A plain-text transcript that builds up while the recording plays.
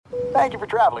Thank you for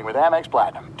traveling with Amex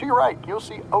Platinum. To your right, you'll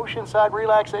see oceanside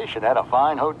relaxation at a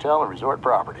fine hotel and resort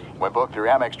property. When booked through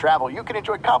Amex Travel, you can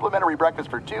enjoy complimentary breakfast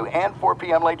for 2 and 4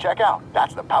 p.m. late checkout.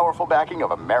 That's the powerful backing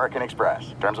of American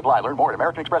Express. Terms apply. Learn more at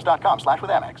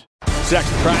americanexpress.com/withAmex.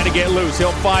 Sexton trying to get loose.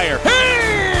 He'll fire.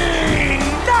 Hey!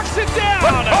 Knocks it down.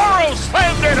 Burrow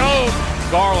slammed it home.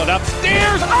 Garland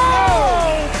upstairs.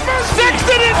 Oh!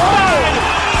 Sexton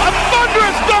inside. A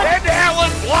thunderous dunk. And Allen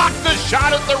blocked the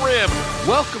shot at the rim.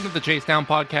 Welcome to the Chase Down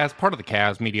Podcast, part of the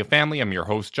Cavs Media family. I'm your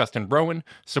host, Justin Rowan.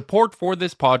 Support for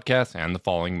this podcast and the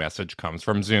following message comes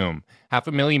from Zoom.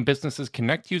 500,000 businesses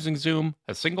connect using Zoom,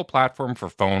 a single platform for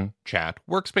phone, chat,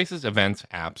 workspaces, events,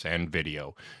 apps, and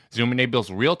video. Zoom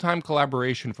enables real-time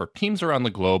collaboration for teams around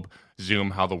the globe. Zoom,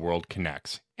 how the world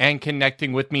connects. And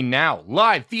connecting with me now,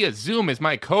 live via Zoom, is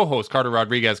my co-host, Carter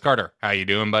Rodriguez. Carter, how you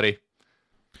doing, buddy?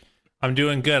 I'm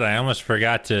doing good. I almost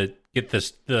forgot to get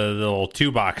the little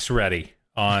 2-box ready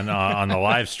on the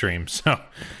live stream, so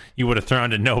you would have thrown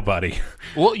to nobody.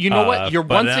 Well, you know what? You're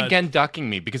once again ducking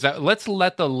me, because let's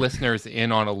let the listeners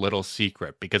in on a little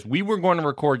secret, because we were going to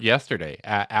record yesterday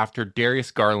after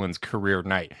Darius Garland's career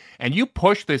night, and you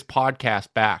pushed this podcast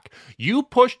back. You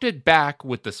pushed it back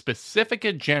with the specific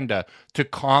agenda to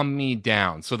calm me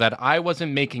down so that I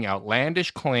wasn't making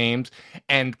outlandish claims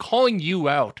and calling you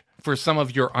out for some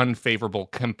of your unfavorable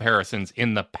comparisons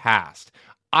in the past.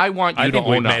 I want you to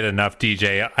own up.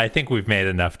 I think we've made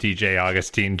enough DJ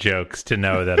Augustine jokes to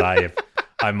know that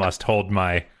I must hold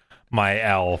my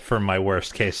L for my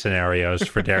worst case scenarios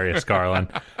for Darius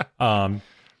Garland. But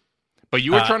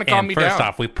you were trying to calm me down. First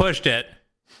off, we pushed it.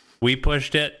 We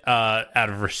pushed it out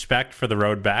of respect for the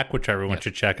road back, which everyone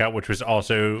should check out, which was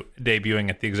also debuting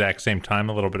at the exact same time.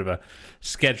 A little bit of a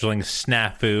scheduling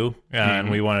snafu,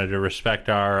 and we wanted to respect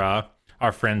our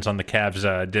friends on the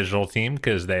Cavs digital team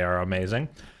because they are amazing.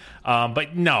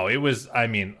 But no, it was, a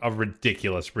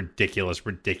ridiculous,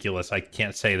 I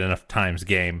can't say it enough times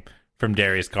game from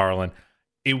Darius Garland.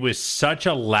 It was such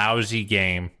a lousy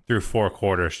game through 4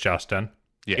 quarters, Justin.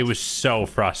 Yes. It was so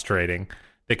frustrating.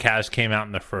 The Cavs came out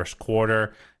in the first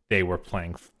quarter. They were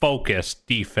playing focused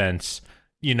defense,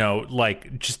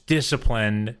 just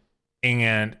disciplined,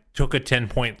 and took a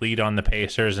 10-point lead on the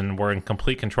Pacers and were in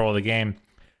complete control of the game.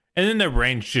 And then their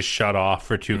range just shut off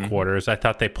for 2 quarters. I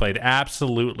thought they played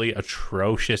absolutely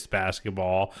atrocious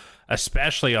basketball,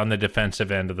 especially on the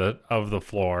defensive end of the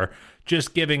floor.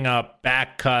 Just giving up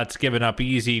back cuts, giving up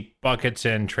easy buckets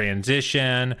in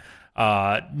transition.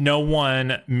 No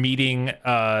one meeting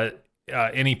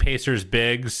any Pacers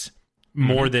bigs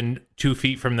more than 2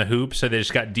 feet from the hoop. So they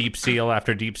just got deep seal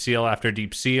after deep seal after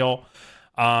deep seal.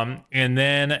 And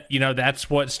then, that's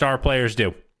what star players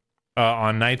do.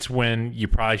 On nights when you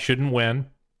probably shouldn't win,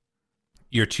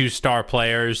 your 2 star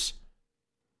players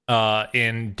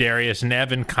in Darius and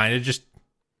Evan kind of just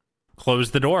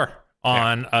closed the door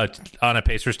on a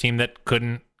Pacers team that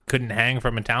couldn't hang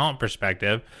from a talent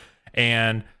perspective.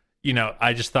 And,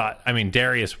 I just thought,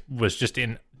 Darius was just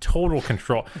in total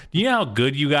control. Do you know how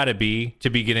good you got to be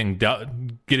getting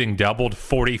doubled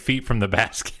 40 feet from the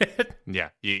basket? Yeah,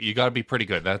 you got to be pretty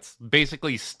good. That's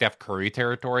basically Steph Curry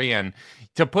territory. And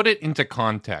to put it into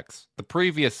context, the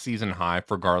previous season high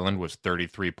for Garland was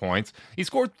 33 points. He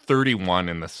scored 31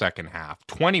 in the second half,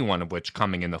 21 of which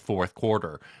coming in the fourth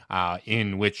quarter,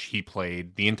 in which he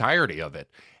played the entirety of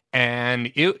it.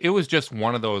 And it was just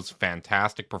one of those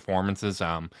fantastic performances.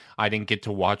 I didn't get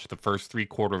to watch the first 3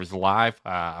 quarters live.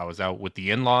 I was out with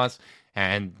the in-laws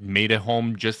and made it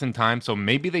home just in time. So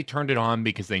maybe they turned it on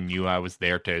because they knew I was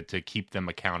there to keep them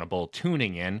accountable,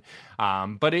 tuning in.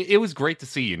 But it was great to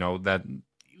see, that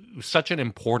such an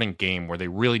important game where they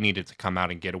really needed to come out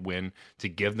and get a win to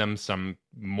give them some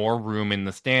more room in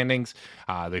the standings.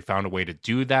 They found a way to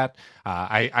do that.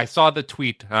 I saw the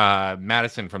tweet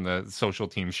Madison from the social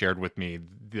team shared with me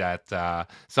that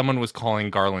someone was calling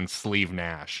Garland Sleeve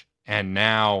Nash. And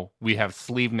now we have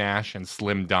Sleeve Nash and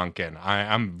Slim Duncan.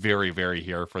 I'm very, very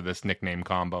here for this nickname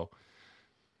combo.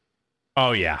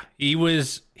 Oh yeah, he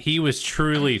was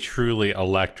truly, truly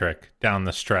electric down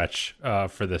the stretch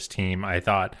for this team. I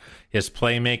thought his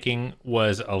playmaking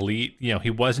was elite. He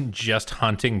wasn't just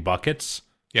hunting buckets.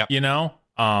 Yeah.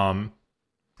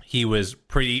 He was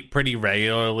pretty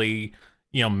regularly,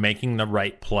 making the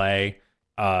right play.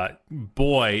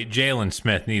 Boy, Jalen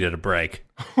Smith needed a break.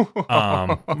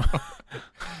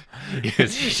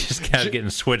 Because he just kept getting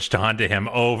switched onto him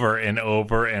over and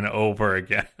over and over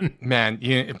again. Man,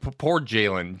 poor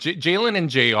Jalen. Jalen and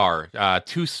JR,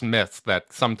 2 Smiths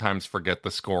that sometimes forget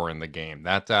the score in the game.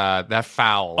 That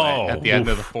foul at the end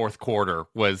of the fourth quarter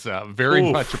was very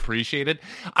much appreciated.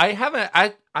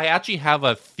 I I actually have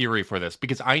a theory for this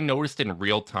because I noticed in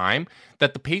real time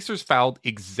that the Pacers fouled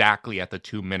exactly at the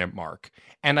 2-minute mark.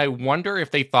 And I wonder if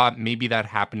they thought maybe that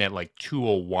happened at like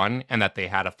 2:01 and that they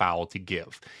had a foul to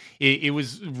give. It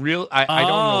was real. I don't know.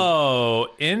 Oh,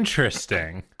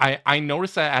 interesting. I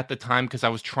noticed that at the time because I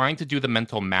was trying to do the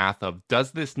mental math of,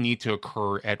 does this need to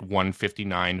occur at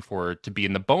 1:59 for it to be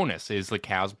in the bonus? Is the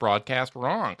Cavs broadcast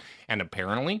wrong? And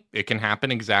apparently it can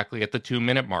happen exactly at the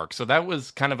 2-minute mark. So that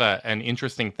was kind of an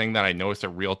interesting thing that I noticed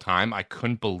at real time. I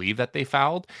couldn't believe that they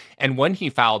fouled. And when he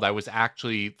fouled, I was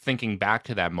actually thinking back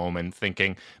to that moment,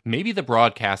 thinking maybe the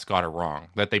broadcast got it wrong,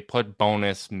 that they put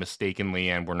bonus mistakenly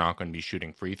and we're not going to be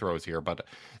shooting free throws here. But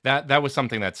that was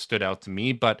something that stood out to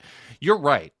me. But you're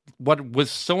right. What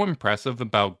was so impressive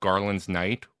about Garland's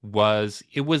night was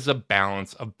it was a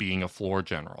balance of being a floor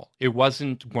general. It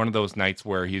wasn't one of those nights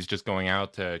where he's just going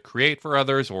out to create for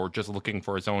others or just looking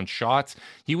for his own shots.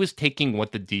 He was taking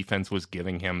what the defense was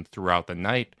giving him throughout the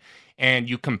night. And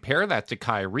you compare that to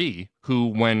Kyrie, who,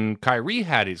 when Kyrie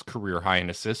had his career high in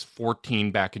assists,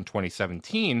 14 back in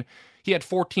 2017, he had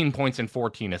 14 points and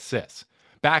 14 assists.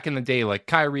 Back in the day, like,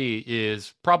 Kyrie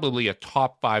is probably a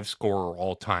top 5 scorer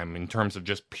all time in terms of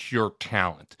just pure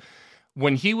talent.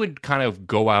 When he would kind of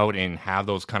go out and have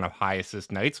those kind of high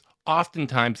assist nights,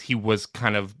 oftentimes he was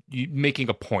kind of making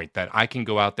a point that I can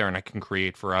go out there and I can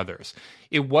create for others.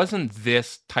 It wasn't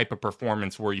this type of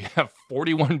performance where you have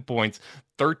 41 points,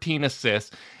 13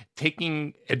 assists,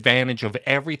 taking advantage of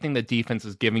everything the defense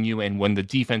is giving you, and when the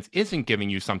defense isn't giving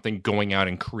you something, going out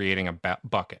and creating a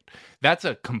bucket. That's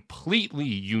a completely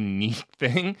unique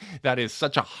thing. That is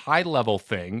such a high-level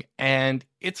thing, and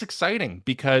it's exciting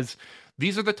because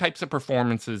these are the types of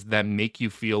performances that make you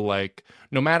feel like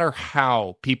no matter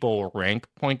how people rank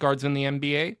point guards in the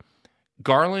NBA,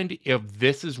 Garland, if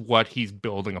this is what he's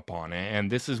building upon and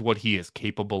this is what he is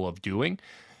capable of doing,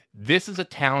 this is a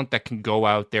talent that can go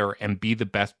out there and be the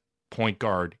best point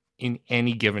guard in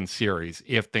any given series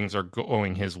if things are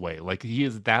going his way. Like, he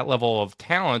is that level of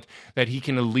talent that he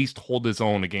can at least hold his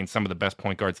own against some of the best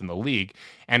point guards in the league.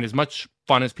 And as much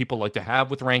fun as people like to have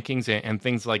with rankings and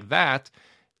things like that,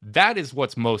 that is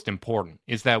what's most important,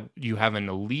 is that you have an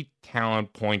elite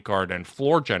talent point guard and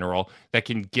floor general that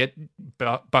can get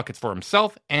buckets for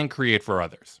himself and create for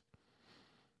others.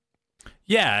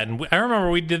 Yeah, and I remember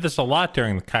we did this a lot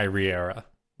during the Kyrie era,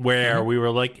 where we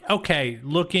were like, okay,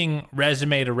 looking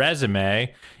resume to resume,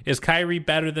 is Kyrie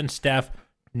better than Steph?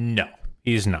 No,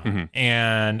 he's not.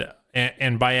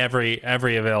 And by every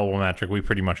available metric, we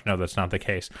pretty much know that's not the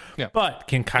case. Yeah. But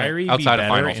can Kyrie be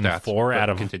better in stats, 4 out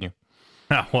of... Continue.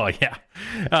 Oh, well,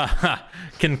 yeah.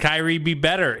 Can Kyrie be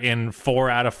better in 4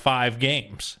 out of 5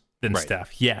 games than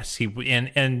Steph? Yes, he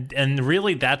and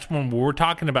really that's when we're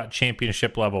talking about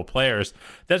championship level players.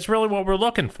 That's really what we're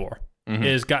looking for.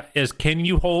 Is can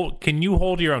you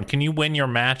hold your own? Can you win your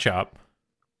matchup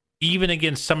even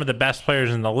against some of the best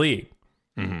players in the league?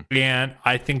 And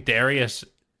I think Darius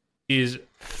is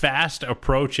fast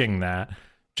approaching that,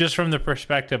 just from the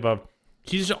perspective of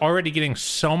he's already getting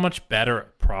so much better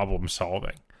at problem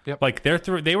solving. Yep. Like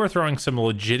they were throwing some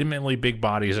legitimately big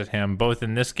bodies at him, both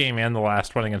in this game and the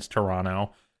last one against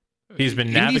Toronto. He's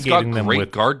been navigating them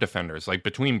with guard defenders, like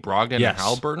between Brogdon and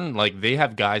Haliburton. Like, they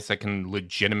have guys that can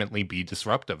legitimately be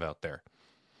disruptive out there.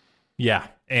 Yeah,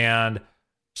 and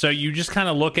so you just kind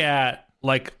of look at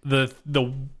like the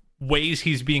ways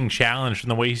he's being challenged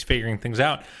and the way he's figuring things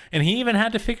out, and he even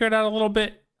had to figure it out a little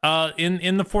bit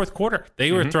in the fourth quarter.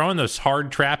 They were throwing those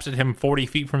hard traps at him 40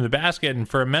 feet from the basket, and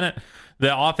for a minute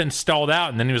the offense stalled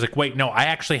out, and then he was like, "Wait, no, I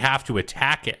actually have to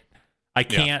attack it. I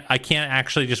can't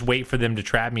actually just wait for them to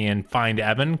trap me and find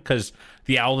Evan, because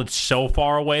the outlet's so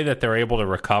far away that they're able to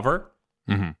recover."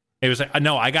 It was like,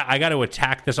 no, I got to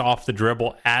attack this off the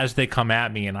dribble as they come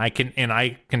at me, and I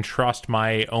can trust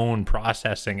my own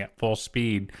processing at full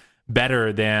speed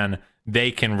better than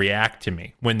they can react to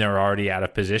me when they're already out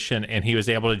of position. And he was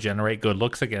able to generate good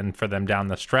looks again for them down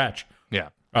the stretch. Yeah.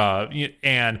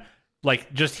 And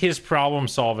like, just his problem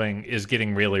solving is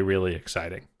getting really, really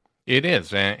exciting. It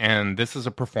is, and this is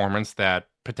a performance that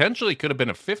potentially could have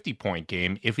been a 50-point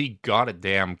game if he got a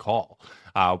damn call.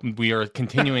 We are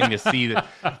continuing to see that.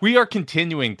 We are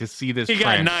continuing to see this. He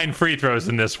trend. got 9 free throws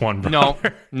in this one,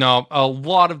 brother. No. A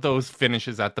lot of those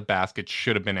finishes at the basket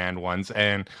should have been and ones,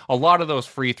 and a lot of those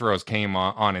free throws came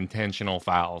on intentional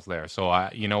fouls there. So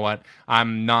you know what?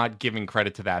 I'm not giving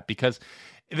credit to that, because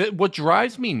what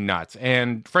drives me nuts,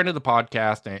 and friend of the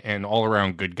podcast and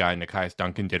all-around good guy Nekias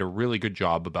Duncan did a really good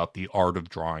job about the art of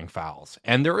drawing fouls.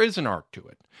 And there is an art to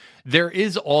it. There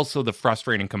is also the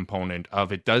frustrating component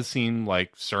of, it does seem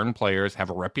like certain players have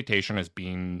a reputation as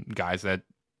being guys that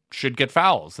should get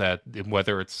fouls. That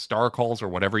whether it's star calls or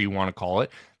whatever you want to call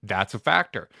it, that's a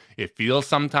factor. It feels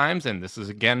sometimes, and this is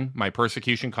again my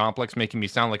persecution complex making me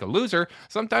sound like a loser,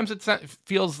 sometimes it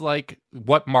feels like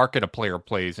what market a player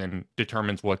plays in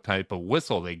determines what type of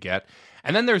whistle they get.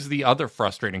 And then there's the other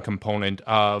frustrating component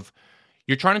of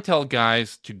you're trying to tell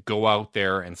guys to go out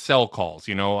there and sell calls,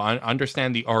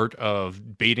 understand the art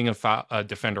of baiting a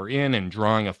defender in and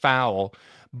drawing a foul.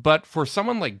 But for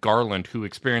someone like Garland, who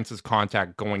experiences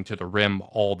contact going to the rim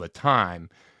all the time,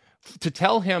 to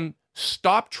tell him,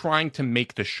 stop trying to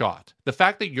make the shot. The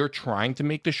fact that you're trying to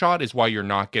make the shot is why you're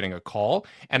not getting a call.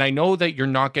 And I know that you're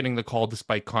not getting the call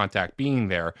despite contact being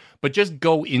there, but just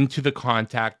go into the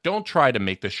contact. Don't try to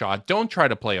make the shot. Don't try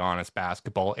to play honest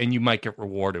basketball, and you might get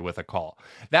rewarded with a call.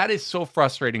 That is so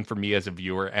frustrating for me as a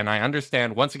viewer. And I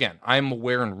understand, once again, I'm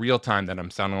aware in real time that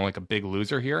I'm sounding like a big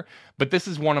loser here, but this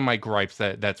is one of my gripes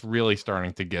that's really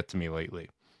starting to get to me lately.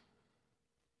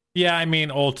 Yeah, I mean,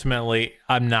 ultimately,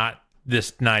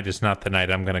 this night is not the night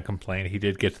I'm going to complain. He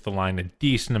did get to the line a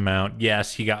decent amount.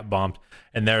 Yes, he got bumped,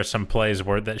 and there are some plays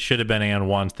that should have been and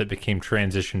ones that became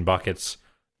transition buckets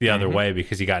the other way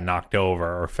because he got knocked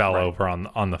over or fell over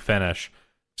on the finish.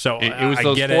 So it was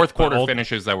those fourth quarter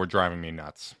finishes that were driving me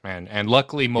nuts. And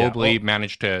luckily Mobley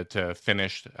managed to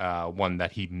finish one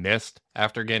that he missed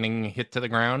after getting hit to the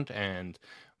ground. And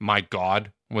my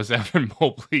God, was Evan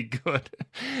Mobley good?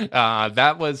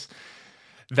 That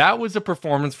was a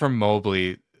performance from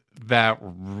Mobley that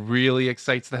really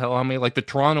excites the hell out of me. Like the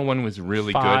Toronto one was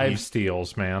really good. 5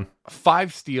 steals, man.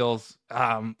 5 steals.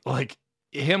 Like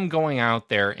him going out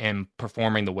there and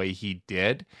performing the way he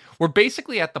did. We're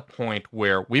basically at the point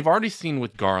where we've already seen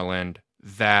with Garland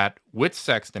that with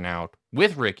Sexton out,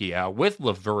 with Ricky out, with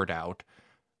LeVert out,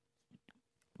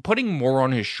 putting more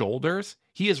on his shoulders,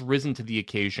 he has risen to the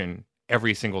occasion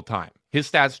every single time. His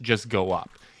stats just go up.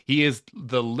 He is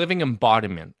the living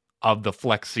embodiment of the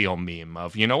Flex Seal meme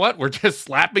of, you know what, we're just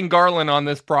slapping Garland on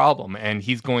this problem and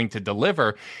he's going to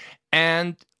deliver.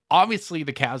 And obviously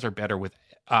the Cavs are better with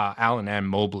Allen and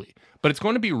Mobley. But it's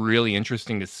going to be really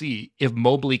interesting to see if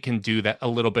Mobley can do that, a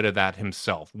little bit of that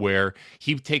himself, where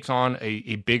he takes on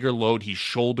a bigger load, he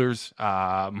shoulders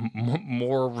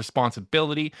more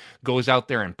responsibility, goes out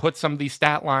there and puts some of these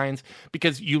stat lines.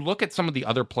 Because you look at some of the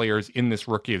other players in this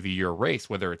Rookie of the Year race,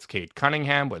 whether it's Cade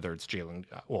Cunningham, whether it's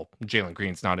Jalen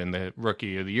Green's not in the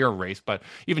Rookie of the Year race, but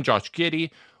even Josh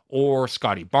Giddey or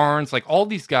Scotty Barnes, like all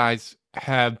these guys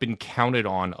have been counted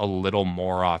on a little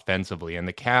more offensively. And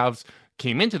the Cavs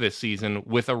came into this season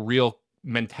with a real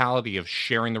mentality of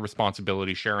sharing the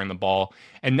responsibility, sharing the ball.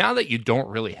 And now that you don't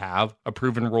really have a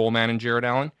proven role man in Jarrett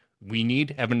Allen, we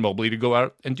need Evan Mobley to go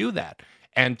out and do that.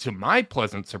 And to my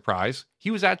pleasant surprise,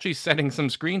 he was actually setting some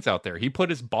screens out there. He put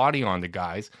his body on the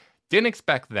guys. Didn't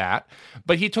expect that,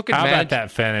 but he took advantage. How about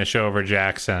that finish over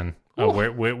Jackson,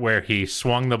 where he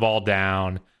swung the ball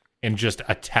down and just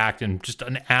attacked and just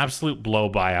an absolute blow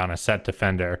by on a set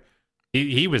defender.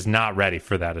 He was not ready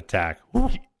for that attack.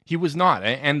 He was not.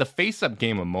 And the face-up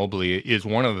game of Mobley is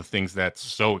one of the things that's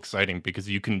so exciting because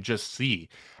you can just see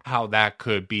how that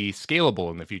could be scalable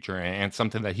in the future and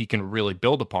something that he can really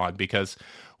build upon, because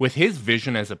with his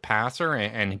vision as a passer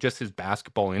and just his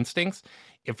basketball instincts,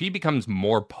 if he becomes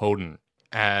more potent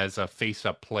as a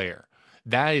face-up player,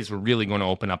 that is really going to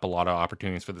open up a lot of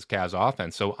opportunities for this Cavs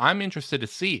offense. So I'm interested to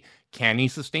see, can he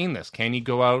sustain this? Can he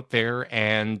go out there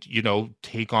and,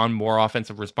 take on more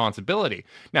offensive responsibility?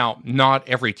 Now, not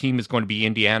every team is going to be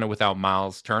Indiana without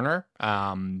Miles Turner.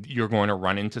 You're going to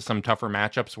run into some tougher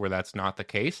matchups where that's not the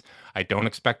case. I don't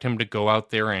expect him to go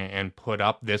out there and put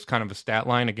up this kind of a stat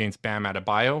line against Bam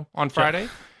Adebayo on Friday.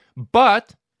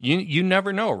 But you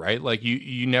never know, right? Like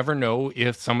you never know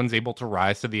if someone's able to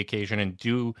rise to the occasion and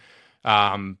do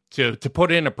to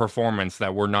put in a performance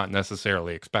that we're not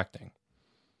necessarily expecting.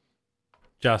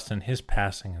 Justin, his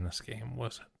passing in this game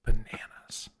was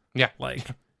bananas. Yeah. Like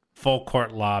full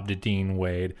court lob to Dean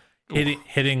Wade,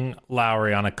 hitting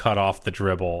Lowry on a cut off the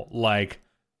dribble. Like,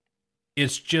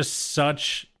 it's just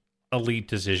such elite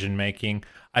decision making.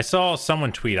 I saw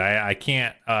someone tweet, I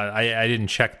didn't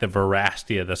check the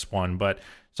veracity of this one, but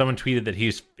someone tweeted that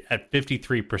he's at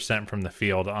 53% from the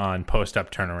field on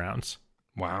post-up turnarounds.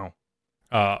 Wow.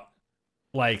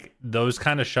 Like those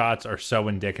kind of shots are so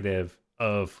indicative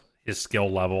of his skill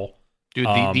level. Dude,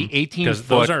 the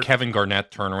 18-foot Kevin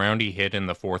Garnett turnaround he hit in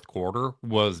the fourth quarter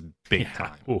was big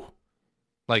time. Ooh.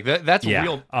 Like that's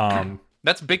real.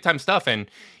 That's big time stuff. And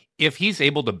if he's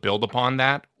able to build upon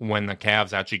that when the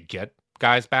Cavs actually get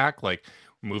guys back, like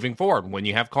moving forward, when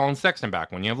you have Colin Sexton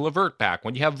back, when you have LeVert back,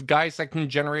 when you have guys that can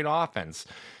generate offense,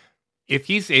 if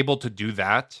he's able to do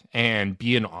that and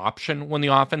be an option when the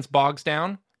offense bogs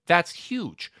down, that's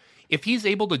huge. If he's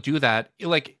able to do that,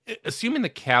 like assuming the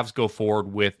Cavs go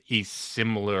forward with a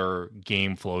similar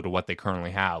game flow to what they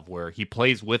currently have, where he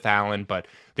plays with Allen, but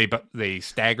they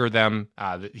stagger them.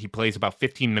 He plays about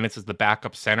 15 minutes as the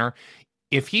backup center.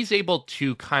 If he's able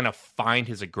to kind of find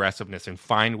his aggressiveness and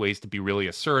find ways to be really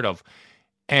assertive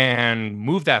and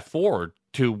move that forward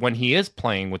to when he is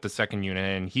playing with the second unit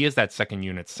and he is that second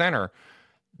unit center,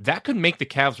 that could make the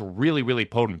Cavs really, really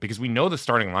potent because we know the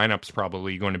starting lineup's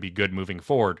probably going to be good moving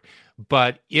forward.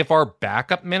 But if our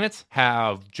backup minutes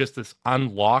have just this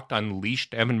unlocked,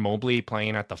 unleashed Evan Mobley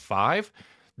playing at the 5,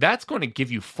 that's going to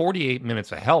give you 48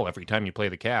 minutes of hell every time you play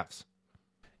the Cavs.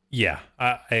 Yeah,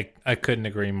 I couldn't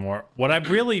agree more. What I've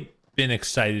really been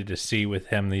excited to see with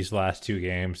him these last 2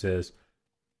 games is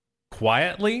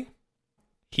quietly,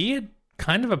 he had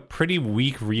kind of a pretty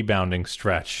weak rebounding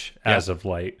stretch as of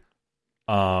late.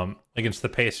 Against the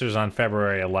Pacers on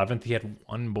February 11th, he had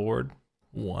one board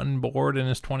in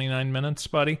his 29 minutes,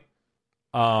 buddy.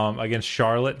 Against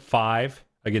Charlotte, 5.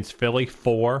 Against Philly,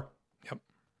 4. Yep.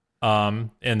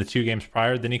 In the 2 games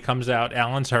prior, then he comes out,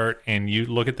 Allen's hurt, and you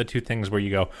look at the 2 things where you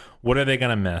go, what are they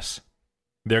going to miss?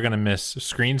 They're going to miss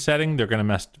screen setting. They're going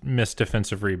to miss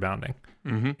defensive rebounding.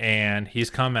 Mm-hmm. And he's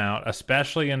come out,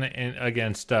 especially in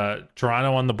against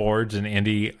Toronto on the boards and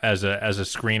Indy as a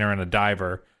screener and a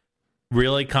diver,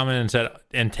 really coming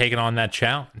and taking on that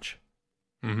challenge.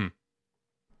 Mm-hmm.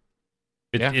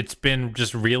 It's been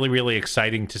just really, really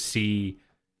exciting to see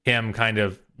him kind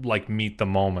of like meet the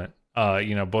moment.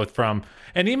 Both from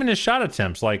and even his shot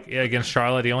attempts. Like against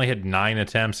Charlotte, he only had 9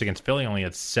 attempts. Against Philly, he only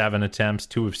had 7 attempts,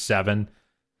 2 of 7.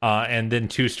 And then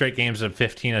 2 straight games of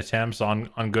 15 attempts on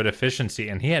good efficiency,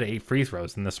 and he had 8 free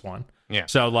throws in this one. Yeah.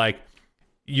 So like,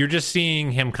 you're just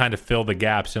seeing him kind of fill the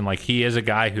gaps, and like he is a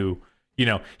guy who,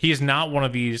 he's not one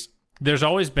of these. There's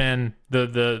always been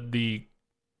the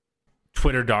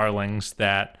Twitter darlings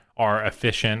that are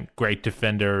efficient, great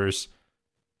defenders.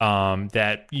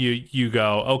 That you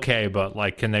go, okay, but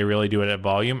like, can they really do it at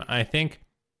volume? I think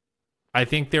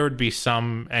there would be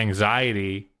some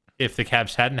anxiety if the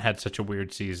Cavs hadn't had such a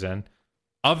weird season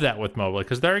of that with Mobley,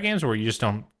 because there are games where you just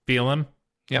don't feel him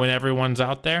when everyone's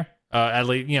out there. At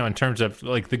least, in terms of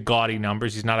like the gaudy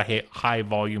numbers, he's not a high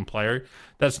volume player.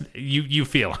 That's you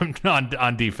feel him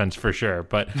on defense for sure.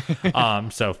 But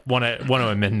so want to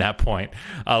amend that point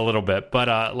a little bit.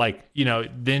 But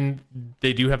then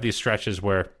they do have these stretches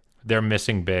where they're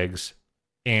missing bigs,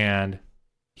 and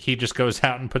he just goes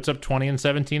out and puts up 20 and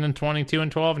 17 and 22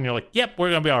 and 12, and you're like, yep, we're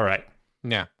gonna be all right.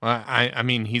 Yeah, I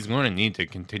mean, he's going to need to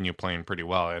continue playing pretty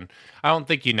well, and I don't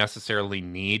think you necessarily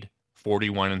need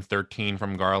 41 and 13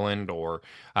 from Garland or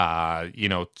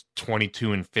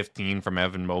 22 and 15 from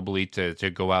Evan Mobley to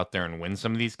go out there and win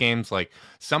some of these games. Like,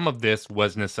 some of this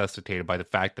was necessitated by the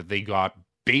fact that they got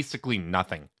basically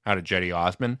nothing out of Cedi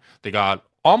Osman. They got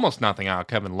almost nothing out of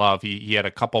Kevin Love. He had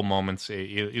a couple moments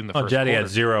in the first Cedi quarter. had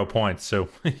 0 points, so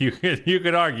you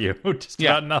could argue just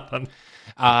about nothing.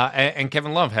 And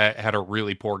Kevin Love had a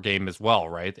really poor game as well,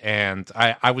 right? And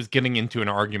I was getting into an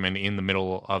argument in the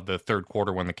middle of the third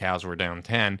quarter when the Cavs were down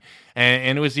 10.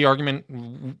 And it was the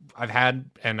argument I've had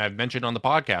and I've mentioned on the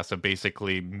podcast of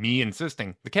basically me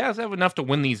insisting the Cavs have enough to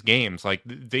win these games. Like,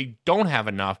 they don't have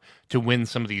enough to win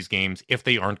some of these games if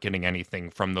they aren't getting anything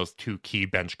from those 2 key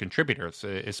bench contributors,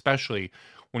 especially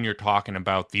when you're talking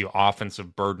about the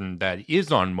offensive burden that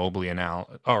is on Mobley and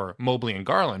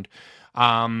Garland.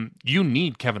 You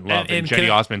need Kevin Love and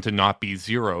Cedi Osman to not be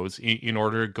zeros in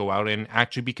order to go out and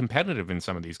actually be competitive in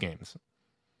some of these games.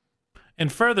 And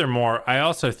furthermore, I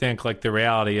also think like the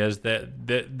reality is that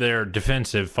their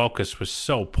defensive focus was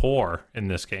so poor in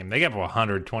this game. They gave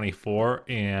 124,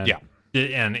 and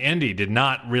Indy did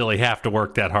not really have to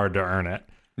work that hard to earn it.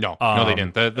 No, they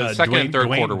didn't. The second and third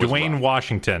quarter was Dwayne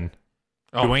Washington.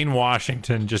 Dwayne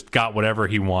Washington just got whatever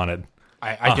he wanted.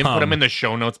 I didn't put him in the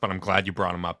show notes, but I'm glad you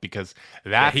brought him up because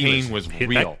that pain was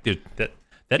real.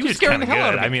 That dude's kind of good.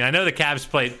 I mean, I know the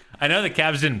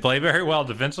Cavs didn't play very well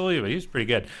defensively, but he was pretty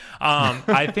good.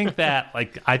 I think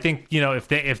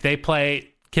if they play,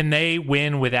 can they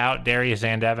win without Darius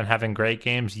and Evan having great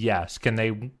games? Yes. Can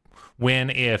they win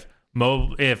if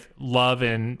Love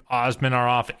and Osman are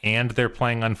off and they're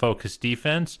playing unfocused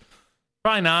defense?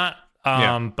 Probably not.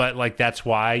 But like, that's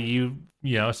why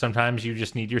sometimes you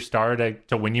just need your star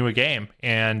to win you a game,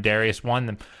 and Darius won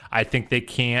them. I think they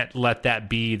can't let that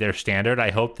be their standard. I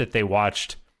hope that they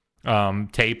watched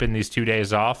tape in these 2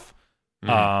 days off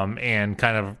and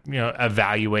kind of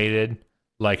evaluated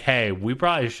like, hey, we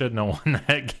probably shouldn't have won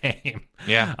that game.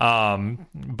 Yeah.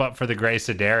 But for the grace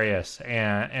of Darius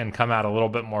and come out a little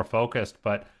bit more focused.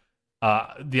 But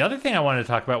the other thing I wanted to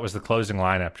talk about was the closing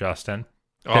lineup, Justin.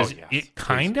 Because it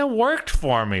kind of worked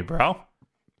for me, bro.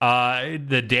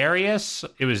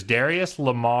 It was Darius,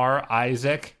 Lamar,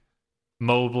 Isaac,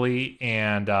 Mobley,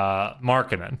 and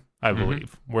Markkanen, I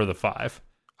believe, were the 5.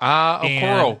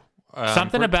 Okoro.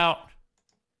 Something about...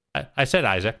 I said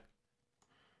Isaac.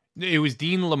 It was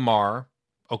Dean, Lamar,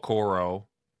 Okoro.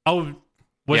 Oh,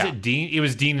 was it Dean? It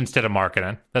was Dean instead of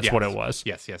Markkanen. That's what it was.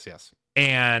 Yes.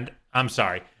 And I'm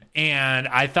sorry. And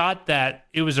I thought that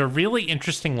it was a really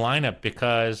interesting lineup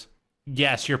because,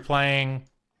 yes, you're playing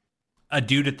a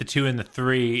dude at the 2 and the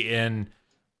 3 in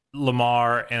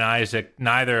Lamar and Isaac,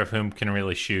 neither of whom can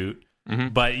really shoot.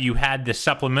 But you had the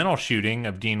supplemental shooting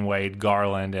of Dean Wade,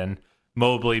 Garland, and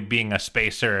Mobley being a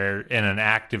spacer and an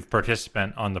active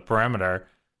participant on the perimeter,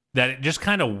 that it just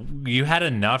kind of, you had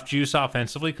enough juice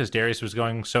offensively because Darius was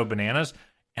going so bananas,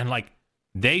 and like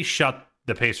they shut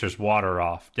the Pacers' water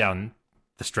off down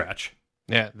the stretch.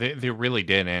 Yeah, they really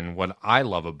did. And what I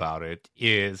love about it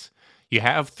is you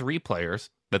have 3 players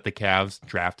that the Cavs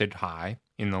drafted high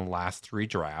in the last 3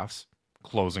 drafts,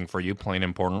 closing for you, playing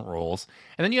important roles.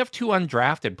 And then you have 2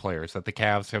 undrafted players that the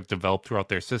Cavs have developed throughout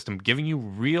their system, giving you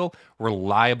real,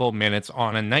 reliable minutes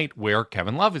on a night where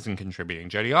Kevin Love isn't contributing.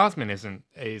 Jetty Osman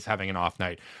is having an off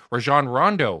night. Rajon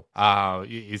Rondo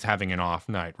is having an off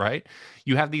night, right?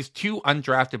 You have these 2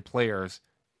 undrafted players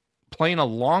playing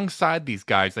alongside these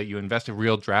guys that you invested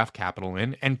real draft capital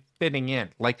in and fitting in.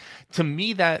 Like, to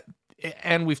me, that...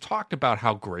 And we've talked about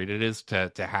how great it is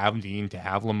to have Dean, to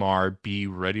have Lamar be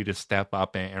ready to step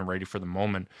up and ready for the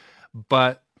moment.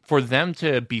 But for them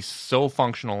to be so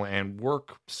functional and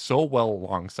work so well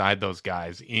alongside those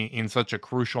guys in such a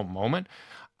crucial moment,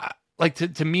 like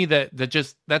to me, that's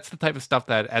the type of stuff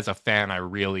that as a fan, I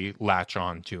really latch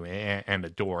on to and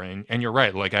adore. And you're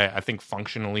right. Like, I think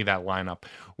functionally that lineup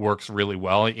works really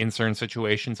well in certain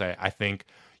situations. I think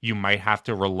you might have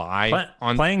to rely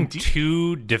on playing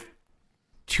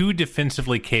two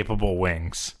defensively capable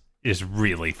wings is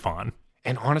really fun.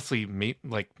 And honestly,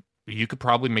 you could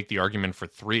probably make the argument for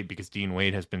 3 because Dean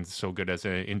Wade has been so good as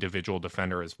an individual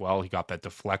defender as well. He got that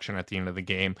deflection at the end of the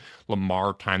game.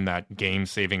 Lamar timed that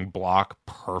game-saving block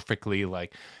perfectly.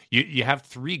 Like, you have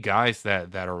 3 guys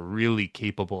that are really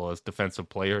capable as defensive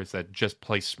players that just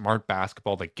play smart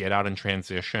basketball, that get out in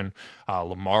transition.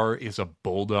 Lamar is a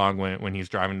bulldog when he's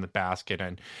driving the basket,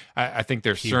 and I think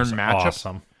there's certain matchups.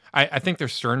 Awesome. I think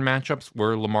there's certain matchups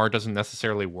where Lamar doesn't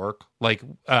necessarily work. Like,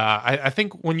 I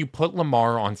think when you put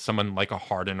Lamar on someone like a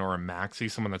Harden or a Maxey,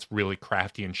 someone that's really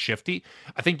crafty and shifty,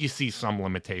 I think you see some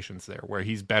limitations there where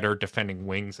he's better defending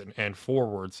wings and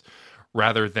forwards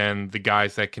rather than the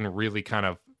guys that can really kind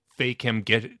of fake him,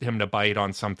 get him to bite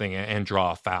on something and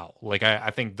draw a foul. Like,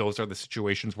 I think those are the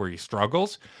situations where he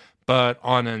struggles. But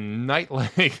on a night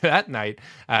like that night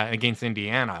against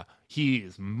Indiana, he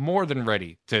is more than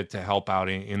ready to help out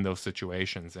in those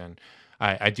situations. And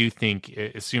I do think,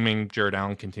 assuming Jared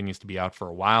Allen continues to be out for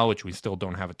a while, which we still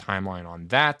don't have a timeline on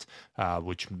that,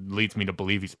 which leads me to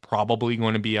believe he's probably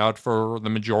going to be out for the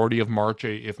majority of March,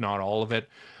 if not all of it,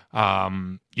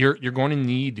 you're going to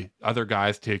need other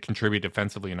guys to contribute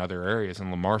defensively in other areas. And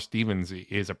Lamar Stevens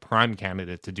is a prime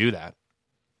candidate to do that.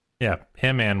 Yeah,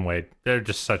 him and Wade, they're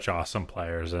just such awesome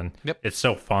players. And It's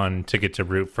so fun to get to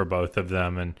root for both of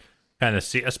them and kind of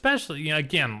see, especially,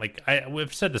 again, like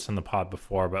we've said this on the pod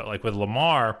before, but like with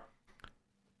Lamar,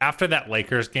 after that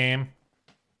Lakers game,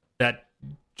 that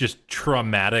just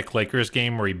traumatic Lakers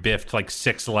game where he biffed like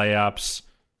 6 layups,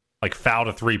 like fouled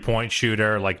a 3-point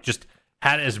shooter, like just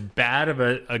had as bad of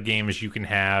a game as you can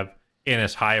have in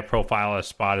as high a profile a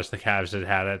spot as the Cavs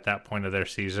had at that point of their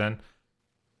season.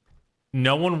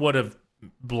 No one would have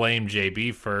blamed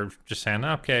JB for just saying,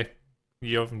 okay,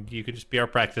 you could just be our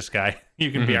practice guy.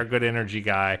 You can be our good energy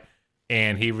guy.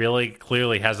 And he really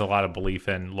clearly has a lot of belief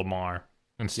in Lamar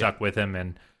and stuck with him.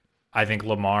 And I think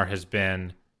Lamar has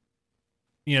been,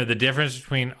 the difference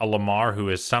between a Lamar who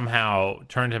has somehow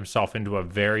turned himself into a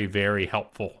very, very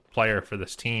helpful player for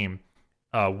this team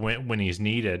when he's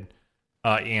needed,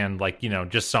 and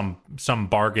just some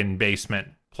bargain basement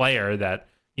player that,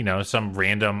 some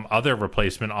random other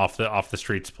replacement off the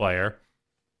streets player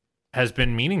has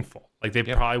been meaningful. Like they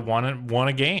probably won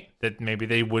a game that maybe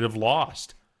they would have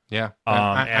lost. Yeah.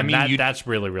 I mean, that's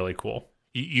really, really cool.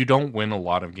 You don't win a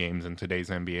lot of games in today's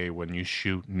NBA when you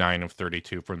shoot 9 of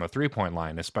 32 from the 3-point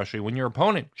line, especially when your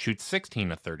opponent shoots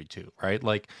 16 of 32, right?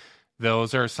 Like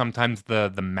those are sometimes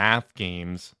the math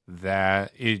games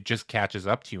that it just catches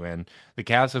up to you. And the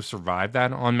Cavs have survived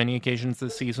that on many occasions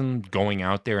this season, going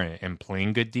out there and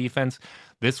playing good defense.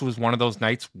 This was one of those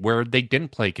nights where they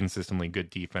didn't play consistently good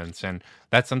defense. And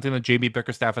that's something that JB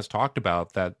Bickerstaff has talked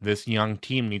about, that this young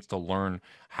team needs to learn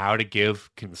how to give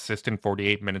consistent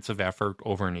 48 minutes of effort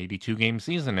over an 82-game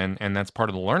season. And that's part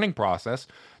of the learning process.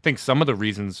 I think some of the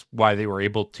reasons why they were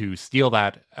able to steal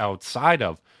that outside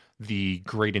of the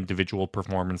great individual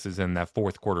performances in that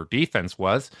fourth quarter defense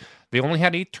was they only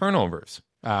had 8 turnovers.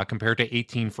 Compared to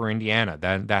 18 for Indiana.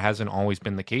 That hasn't always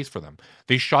been the case for them.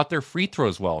 They shot their free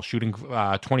throws well, shooting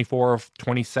 24 of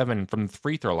 27 from the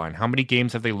free throw line. How many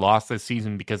games have they lost this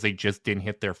season because they just didn't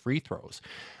hit their free throws?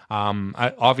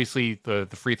 Obviously, the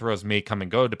free throws may come and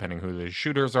go depending who the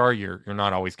shooters are. You're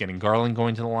not always getting Garland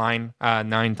going to the line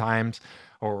 9 times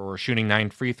or shooting 9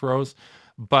 free throws.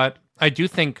 But I do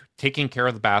think taking care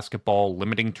of the basketball,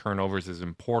 limiting turnovers is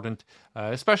important,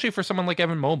 especially for someone like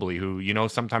Evan Mobley, who,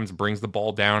 sometimes brings the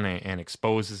ball down and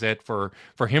exposes it. For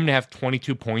him to have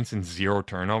 22 points and 0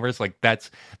 turnovers, like that's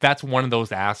one of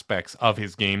those aspects of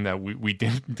his game that we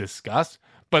didn't discuss.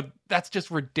 But that's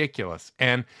just ridiculous.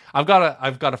 And I've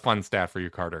got a fun stat for you,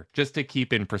 Carter, just to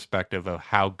keep in perspective of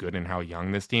how good and how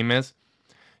young this team is.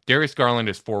 Darius Garland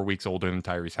is 4 weeks older than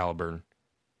Tyrese Halliburton.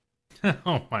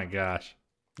 Oh my gosh.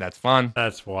 That's fun.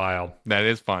 That's wild. That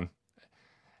is fun.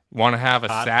 Want to have a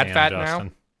sad fact Justin.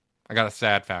 now? I got a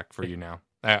sad fact for you now.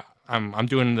 I'm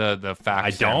doing the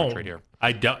fact sandwich right here.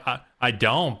 I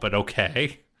don't, but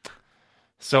okay.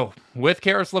 So, with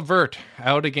Karis LeVert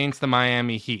out against the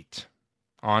Miami Heat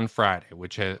on Friday,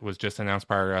 which was just announced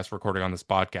prior to us recording on this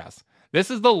podcast, this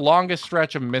is the longest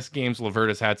stretch of missed games LeVert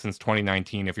has had since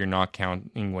 2019, if you're not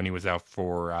counting when he was out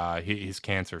for his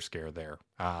cancer scare there.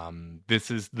 This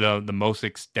is the most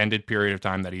extended period of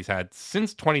time that he's had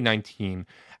since 2019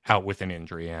 out with an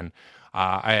injury. And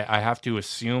I have to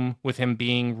assume, with him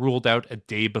being ruled out a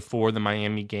day before the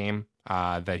Miami game,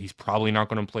 that he's probably not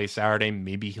going to play Saturday.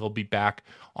 Maybe he'll be back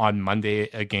on Monday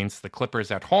against the Clippers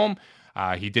at home.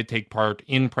 He did take part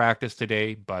in practice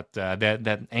today, but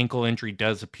that ankle injury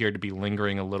does appear to be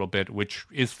lingering a little bit, which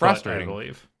is frustrating. Foot, I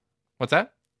believe. What's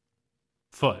that?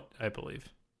 Foot, I believe.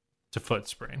 It's a foot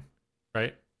sprain,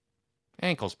 right?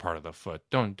 Ankle's part of the foot.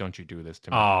 Don't you do this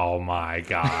to me. Oh my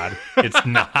God. It's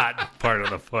not part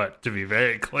of the foot, to be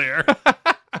very clear.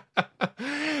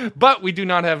 But we do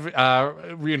not have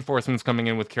reinforcements coming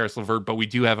in with Karis LeVert, but we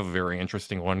do have a very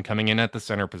interesting one coming in at the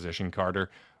center position, Carter.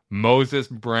 Moses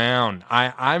Brown.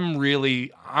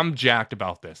 I'm jacked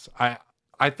about this.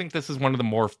 I think this is one of the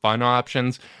more fun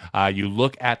options. You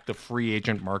look at the free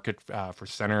agent market for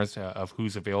centers of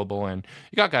who's available, and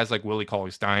you got guys like Willie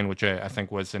Cauley-Stein, which I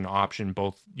think was an option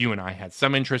both you and I had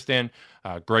some interest in.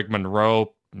 Greg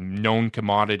Monroe, known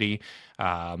commodity,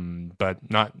 but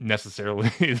not necessarily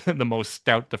the most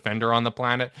stout defender on the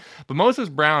planet. But Moses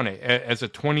Brown, as a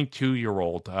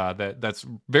 22-year-old, that's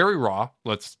very raw.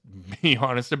 Let's be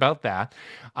honest about that.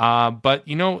 But,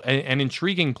 an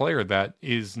intriguing player that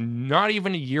is not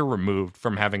even a year removed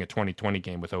from having a 2020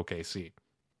 game with OKC.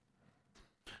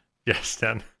 Yes,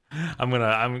 Dan. I'm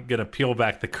gonna peel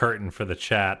back the curtain for the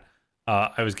chat.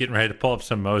 I was getting ready to pull up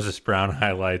some Moses Brown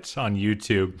highlights on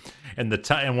YouTube, and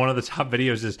and one of the top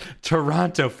videos is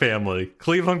Toronto family.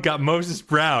 Cleveland got Moses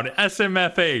Brown,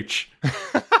 SMFH.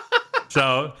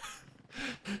 so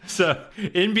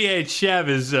NBA Chev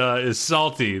is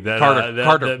salty that Carter.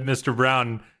 that Mr.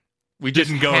 Brown we just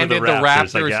didn't go handed to the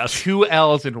Raptors, I Raptors guess. 2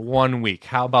 L's in 1 week.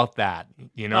 How about that?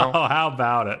 Oh, how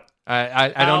about it?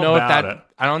 I don't know if that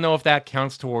I don't know if that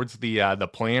counts towards the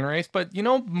play-in race, but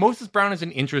Moses Brown is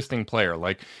an interesting player.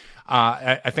 Like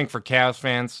I think for Cavs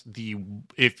fans,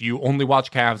 if you only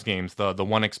watch Cavs games, the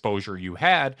one exposure you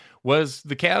had was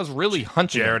the Cavs really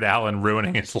hunting Jared Allen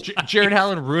ruining his life. Jared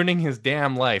Allen ruining his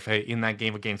damn life in that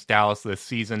game against Dallas this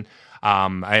season.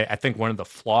 I think one of the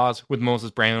flaws with Moses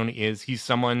Brown is he's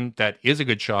someone that is a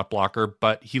good shot blocker,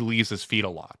 but he leaves his feet a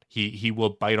lot. He will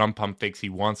bite on pump fakes. He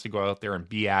wants to go out there and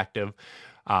be active.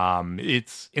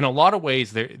 It's in a lot of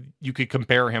ways that you could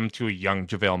compare him to a young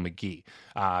JaVale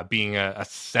McGee, being a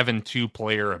 7'2"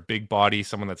 player, a big body,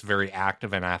 someone that's very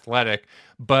active and athletic,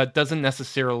 but doesn't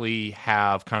necessarily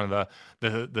have kind of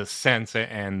the sense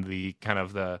and the kind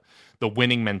of the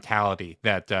winning mentality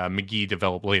that McGee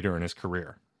developed later in his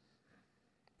career.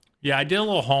 Yeah, I did a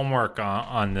little homework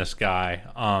on this guy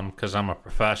because I'm a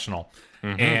professional.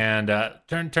 Mm-hmm.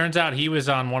 And turns out he was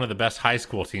on one of the best high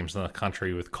school teams in the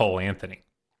country with Cole Anthony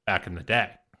back in the day.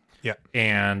 Yeah.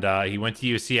 And he went to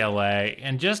UCLA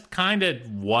and just kind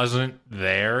of wasn't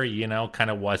there, kind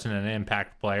of wasn't an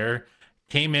impact player.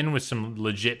 came in with some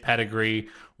legit pedigree,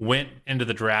 went into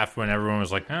the draft when everyone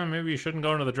was like, oh, maybe you shouldn't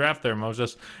go into the draft there,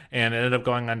 Moses, and ended up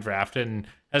going undrafted and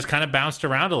has kind of bounced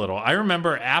around a little. I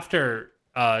remember after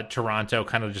Toronto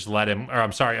kind of just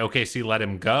OKC let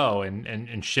him go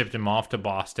and shipped him off to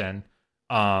Boston.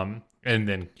 And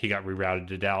then he got rerouted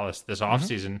to Dallas this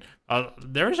offseason.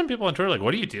 There were some people on Twitter like,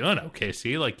 what are you doing,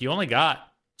 OKC? Like, you only got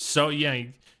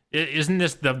isn't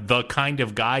this the kind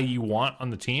of guy you want on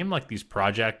the team? Like these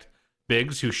project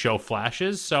bigs who show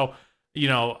flashes. So,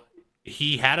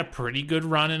 he had a pretty good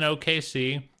run in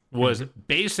OKC, was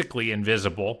basically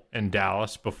invisible in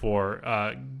Dallas before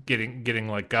getting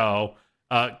let go.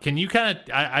 Can you kind of?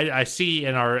 I see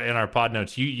in our pod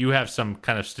notes you have some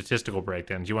kind of statistical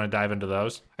breakdowns. You want to dive into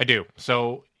those? I do.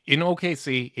 So in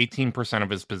OKC, 18% of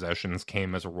his possessions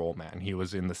came as a roll man. He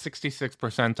was in the 66th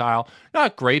percentile.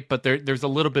 Not great, but there's a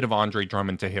little bit of Andre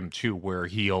Drummond to him too, where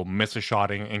he'll miss a shot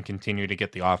and continue to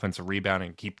get the offensive rebound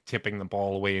and keep tipping the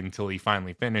ball away until he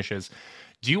finally finishes.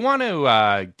 Do you want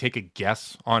to take a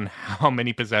guess on how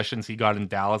many possessions he got in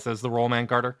Dallas as the roll man,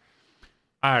 Carter?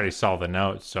 I already saw the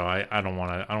notes, so I don't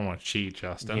want to cheat,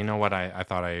 Justin. You know what? I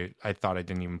thought I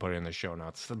didn't even put it in the show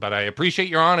notes, but I appreciate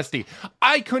your honesty.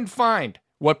 I couldn't find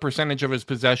what percentage of his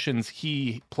possessions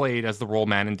he played as the roll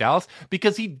man in Dallas,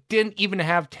 because he didn't even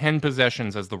have 10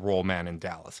 possessions as the roll man in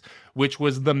Dallas, which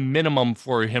was the minimum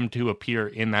for him to appear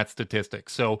in that statistic.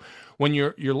 So when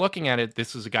you're looking at it,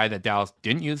 this is a guy that Dallas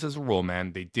didn't use as a roll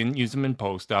man. They didn't use him in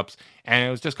post-ups, and it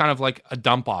was just kind of like a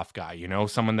dump-off guy,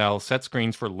 someone that'll set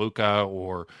screens for Luka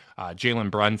or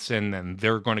Jalen Brunson, and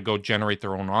they're going to go generate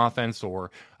their own offense or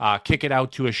kick it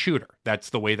out to a shooter. That's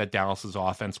the way that Dallas's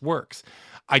offense works.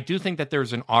 I do think that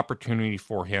there's an opportunity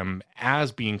for him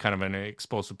as being kind of an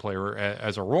explosive player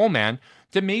as a roll man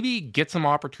to maybe get some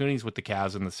opportunities with the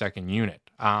Cavs in the second unit.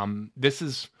 This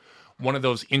is one of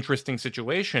those interesting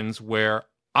situations where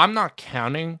I'm not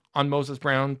counting on Moses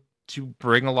Brown to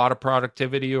bring a lot of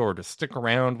productivity or to stick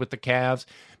around with the Cavs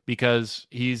because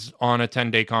he's on a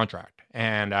 10-day contract.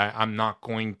 And I'm not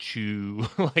going to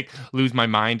lose my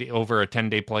mind over a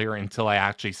 10-day player until I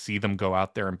actually see them go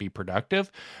out there and be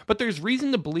productive. But there's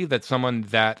reason to believe that someone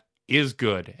that is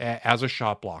good as a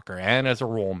shot blocker and as a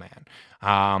roll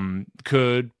man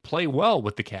could play well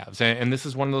with the Cavs. And this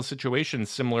is one of those situations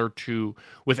similar to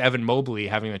with Evan Mobley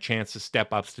having a chance to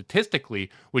step up statistically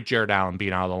with Jared Allen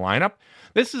being out of the lineup.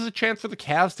 This is a chance for the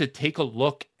Cavs to take a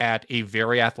look at a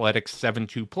very athletic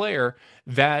 7-2 player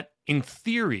that, in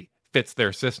theory, fits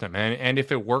their system. And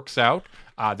if it works out,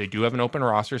 they do have an open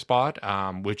roster spot,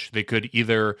 which they could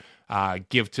either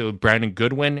give to Brandon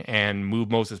Goodwin and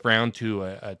move Moses Brown to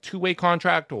a two-way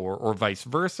contract or vice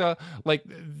versa. Like,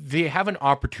 they have an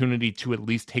opportunity to at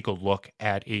least take a look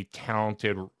at a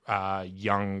talented,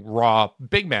 young, raw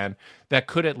big man that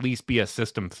could at least be a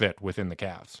system fit within the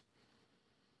Cavs.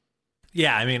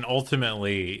 Yeah, I mean,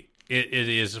 ultimately, it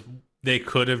is, they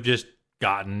could have just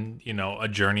gotten, a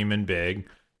journeyman big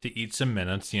to eat some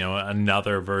minutes,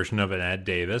 another version of an Ed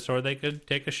Davis, or they could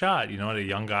take a shot, at a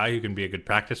young guy who can be a good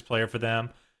practice player for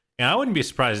them. And I wouldn't be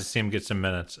surprised to see him get some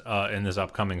minutes in this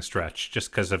upcoming stretch,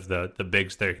 just because of the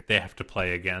bigs they have to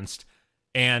play against.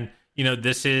 And,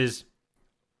 this is,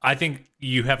 I think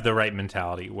you have the right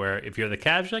mentality where if you're the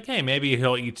Cavs, you're like, hey, maybe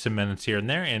he'll eat some minutes here and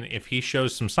there. And if he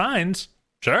shows some signs,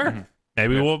 sure,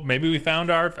 maybe we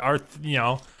found our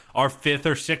fifth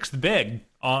or sixth big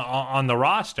on the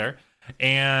roster.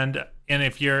 And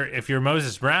if you're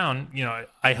Moses Brown,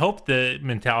 I hope the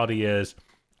mentality is,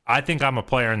 I think I'm a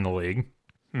player in the league.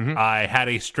 Mm-hmm. I had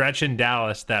a stretch in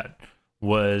Dallas that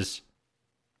was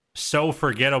so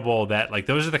forgettable that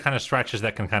those are the kind of stretches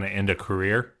that can kind of end a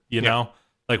career. You know,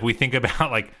 we think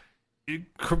about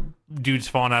dudes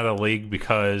falling out of the league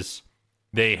because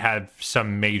they had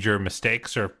some major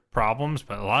mistakes or problems,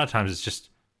 but a lot of times it's just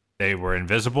they were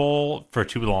invisible for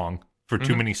too long, for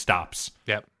too many stops.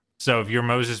 Yep. So if you're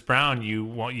Moses Brown,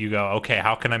 you go, okay,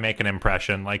 how can I make an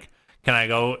impression? Can I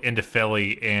go into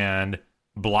Philly and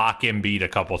block Embiid a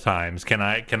couple times? Can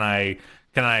I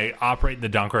operate in the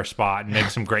dunker spot and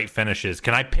make some great finishes?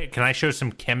 Can I show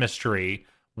some chemistry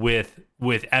with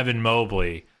Evan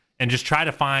Mobley and just try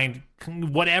to find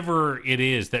whatever it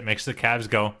is that makes the Cavs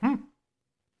go,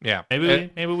 yeah,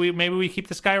 maybe we keep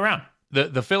this guy around.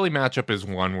 The Philly matchup is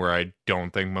one where I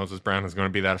don't think Moses Brown is going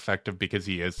to be that effective because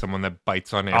he is someone that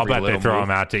bites on every little I'll bet they throw move.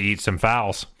 him out to eat some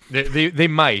fouls. They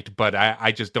might, but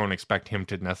I just don't expect him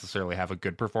to necessarily have a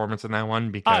good performance in that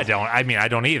one because I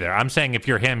don't either. I'm saying if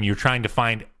you're him, you're trying to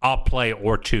find a play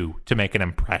or two to make an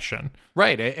impression.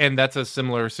 Right, and that's a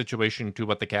similar situation to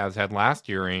what the Cavs had last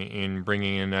year in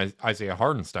bringing in Isaiah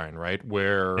Hartenstein, right?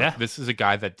 Where this is a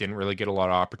guy that didn't really get a lot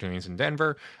of opportunities in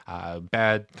Denver,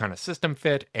 bad kind of system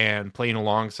fit, and playing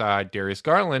alongside Darius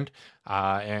Garland,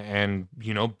 and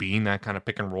being that kind of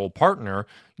pick and roll partner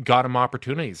got him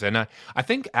opportunities. And I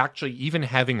think actually even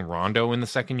having Rondo in the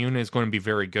second unit is going to be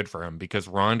very good for him because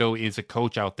Rondo is a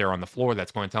coach out there on the floor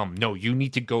that's going to tell him, no, you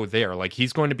need to go there. Like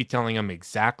he's going to be telling him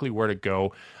exactly where to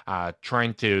go,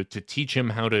 trying to teach him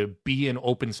how to be in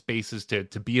open spaces, to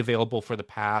be available for the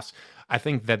pass. I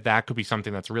think that could be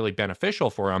something that's really beneficial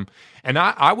for him. And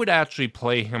I would actually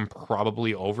play him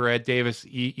probably over Ed Davis,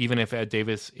 even if Ed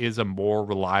Davis is a more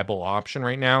reliable option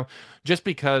right now, just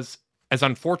because as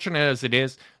unfortunate as it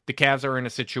is, the Cavs are in a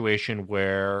situation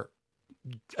where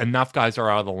enough guys are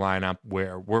out of the lineup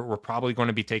where we're probably going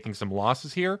to be taking some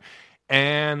losses here.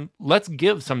 And let's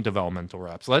give some developmental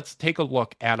reps. Let's take a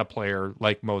look at a player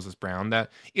like Moses Brown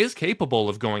that is capable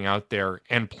of going out there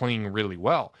and playing really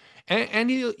well. And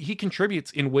he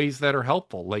contributes in ways that are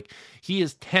helpful. Like he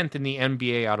is 10th in the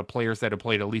NBA out of players that have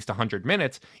played at least 100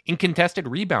 minutes in contested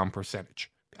rebound percentage.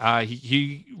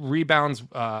 He rebounds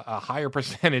a higher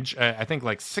percentage, I think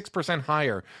like 6%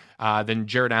 higher than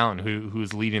Jared Allen,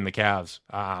 who's leading the Cavs.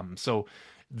 So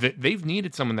they've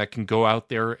needed someone that can go out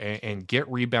there and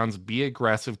get rebounds, be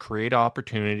aggressive, create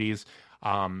opportunities.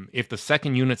 If the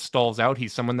second unit stalls out,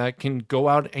 he's someone that can go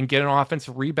out and get an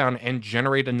offensive rebound and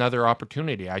generate another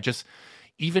opportunity.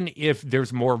 Even if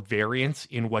there's more variance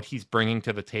in what he's bringing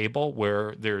to the table,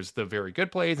 where there's the very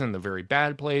good plays and the very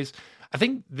bad plays, I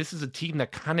think this is a team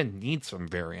that kind of needs some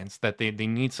variance, that they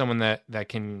need someone that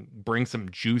can bring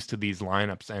some juice to these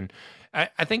lineups. And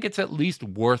I think it's at least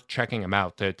worth checking him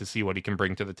out to see what he can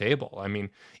bring to the table. I mean,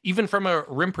 even from a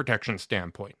rim protection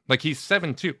standpoint, like he's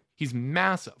 7'2", he's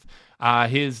massive.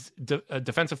 His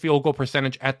defensive field goal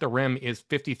percentage at the rim is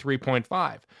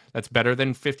 53.5. That's better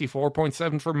than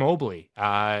 54.7 for Mobley.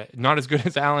 Not as good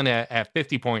as Allen at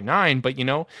 50.9,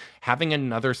 but having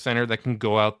another center that can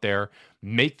go out there,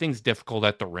 make things difficult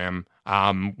at the rim.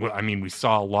 We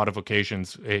saw a lot of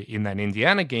occasions in that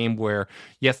Indiana game where,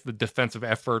 yes, the defensive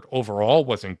effort overall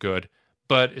wasn't good,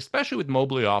 but especially with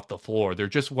Mobley off the floor, there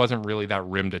just wasn't really that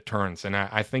rim deterrence. And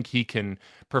I think he can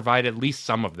provide at least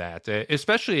some of that,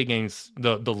 especially against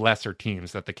the lesser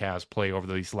teams that the Cavs play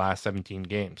over these last 17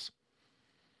 games.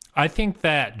 I think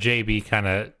that JB kind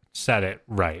of said it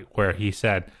right, where he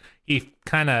said he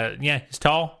kind of, he's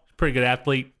tall, pretty good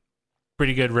athlete,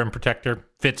 pretty good rim protector,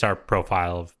 fits our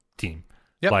profile of team.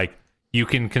 Yep. Like you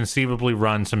can conceivably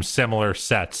run some similar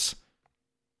sets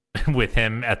with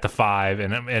him at the 5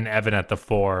 and Evan at the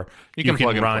 4. You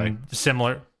can run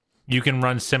similar. You can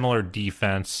run similar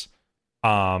defense,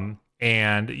 and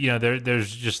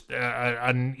there's just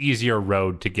an easier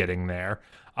road to getting there.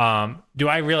 Do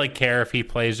I really care if he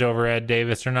plays over Ed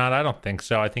Davis or not? I don't think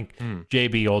so. I think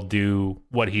JB will do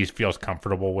what he feels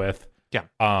comfortable with. Yeah.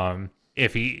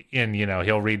 If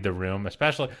he'll read the room,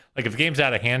 especially like if the game's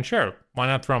out of hand, sure, why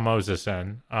not throw Moses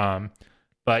in?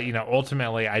 But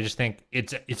ultimately, I just think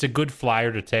it's a good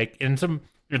flyer to take. And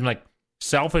like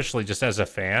selfishly, just as a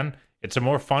fan, it's a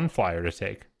more fun flyer to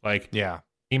take. Like, yeah,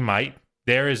 he might.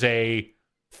 There is a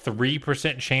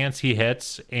 3% chance he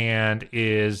hits and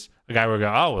is a guy where we go,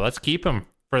 oh, well, let's keep him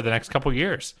for the next couple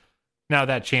years. Now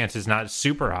that chance is not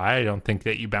super high. I don't think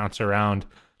that you bounce around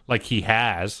like he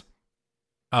has.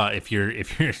 If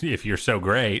you're so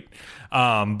great,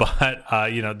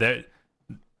 that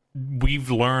we've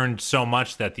learned so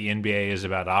much that the NBA is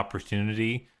about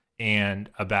opportunity and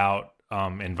about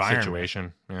environment.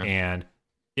 Situation, and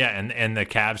the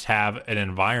Cavs have an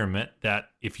environment that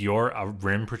if you're a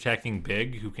rim protecting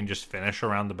big who can just finish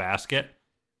around the basket,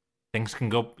 things can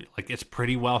go like it's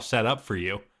pretty well set up for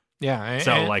you. Yeah.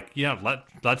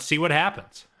 Let's see what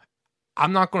happens.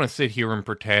 I'm not going to sit here and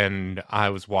pretend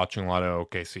I was watching a lot of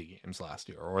OKC games last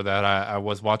year, or that I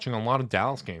was watching a lot of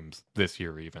Dallas games this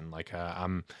year. Even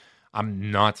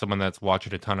I'm not someone that's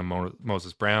watching a ton of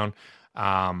Moses Brown.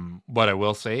 What I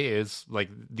will say is like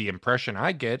the impression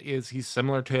I get is he's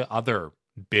similar to other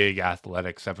big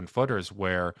athletic 7-footers,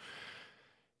 where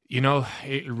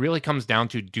it really comes down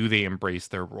to, do they embrace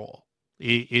their role?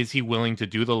 Is he willing to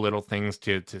do the little things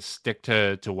to stick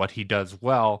to what he does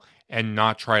well and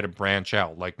not try to branch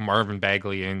out, like Marvin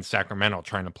Bagley in Sacramento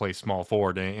trying to play small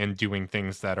forward and doing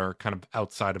things that are kind of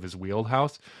outside of his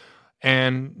wheelhouse?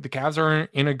 And the Cavs are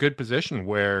in a good position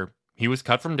where he was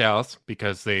cut from Dallas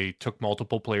because they took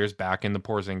multiple players back in the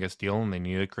Porzingis deal and they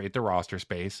needed to create the roster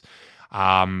space.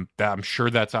 I'm sure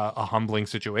that's a humbling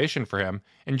situation for him.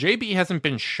 And JB hasn't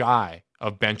been shy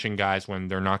of benching guys when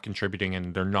they're not contributing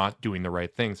and they're not doing the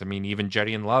right things. I mean, even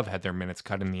Jetty and Love had their minutes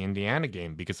cut in the Indiana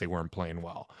game because they weren't playing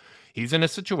well. He's in a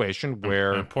situation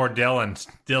where... And poor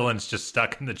Dylan's just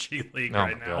stuck in the G League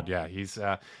right now. God, yeah, he's...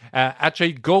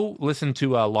 actually, go listen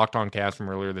to Locked On Cavs from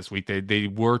earlier this week. They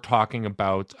were talking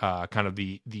about kind of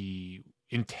the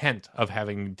intent of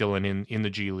having Dylan in the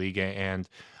G League and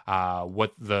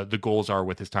what the goals are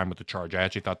with his time with the Charge. I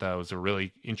actually thought that was a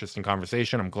really interesting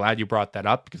conversation. I'm glad you brought that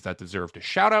up because that deserved a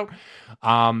shout out.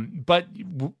 But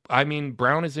I mean,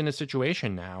 Brown is in a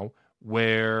situation now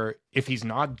where if he's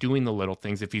not doing the little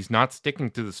things, if he's not sticking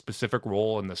to the specific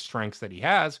role and the strengths that he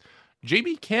has,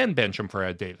 JB can bench him for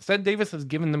Ed Davis. Ed Davis has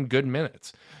given them good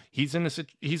minutes. He's on a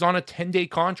 10-day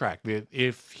contract.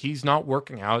 If he's not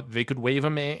working out, they could waive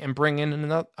him and bring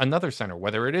in another center,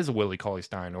 whether it is a Willie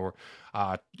Cauley-Stein or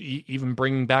even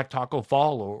bringing back Taco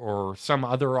Fall or some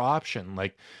other option.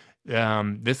 Like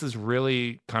this is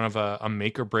really kind of a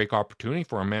make or break opportunity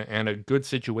for him and a good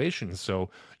situation.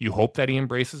 So you hope that he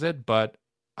embraces it, but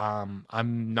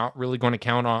I'm not really going to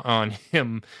count on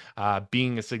him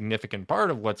being a significant part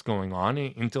of what's going on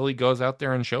until he goes out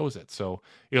there and shows it. So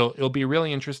it'll be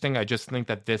really interesting. I just think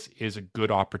that this is a good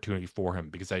opportunity for him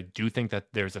because I do think that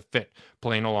there's a fit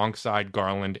playing alongside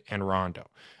Garland and Rondo.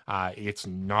 It's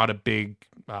not a big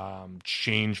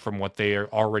change from what they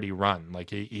already run. Like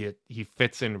he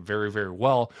fits in very, very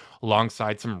well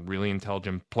alongside some really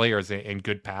intelligent players and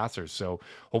good passers. So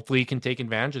hopefully he can take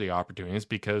advantage of the opportunities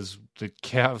because the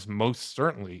Cavs most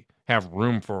certainly have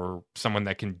room for someone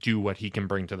that can do what he can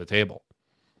bring to the table.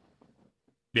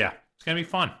 Yeah, it's gonna be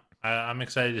fun. I'm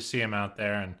excited to see him out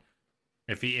there, and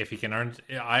if he can earn,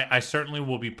 I certainly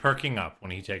will be perking up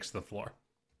when he takes the floor.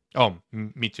 Oh,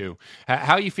 me too.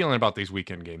 How are you feeling about these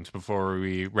weekend games before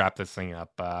we wrap this thing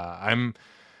up?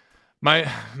 My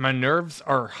nerves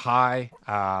are high.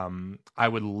 I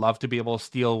would love to be able to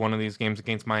steal one of these games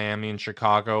against Miami and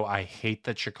Chicago. I hate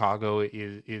that Chicago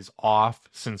is off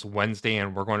since Wednesday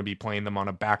and we're going to be playing them on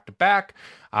a back-to-back.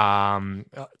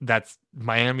 That's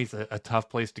Miami's a tough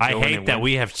place to go. I hate that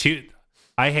we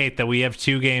have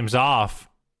two games off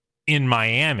in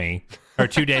Miami or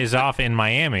 2 days off in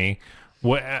Miami.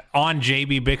 On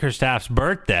JB Bickerstaff's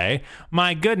birthday.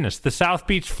 My goodness, the South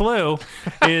Beach flu.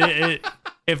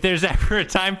 If there's ever a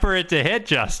time for it to hit,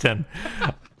 Justin,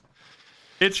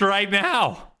 it's right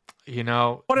now. You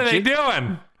know, what are they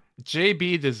doing?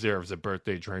 JB deserves a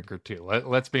birthday drink or two.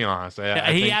 Let's be honest.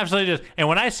 He absolutely does. And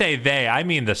when I say they, I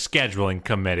mean the scheduling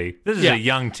committee. This is a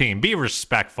young team. Be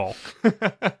respectful.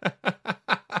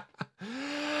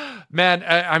 Man,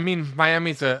 I mean,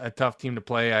 Miami's a tough team to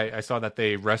play. I saw that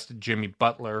they rested Jimmy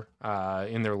Butler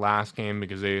in their last game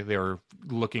because they were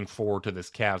looking forward to this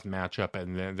Cavs matchup,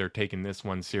 and they're taking this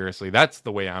one seriously. That's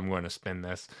the way I'm going to spin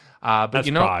this. But that's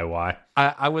probably why.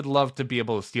 I would love to be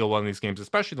able to steal one of these games,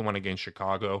 especially the one against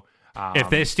Chicago. If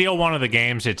they steal one of the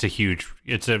games, it's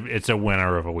a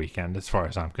winner of a weekend as far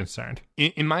as I'm concerned.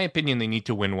 In my opinion, they need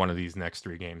to win one of these next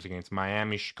three games against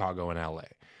Miami, Chicago, and LA.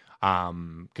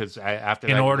 Because after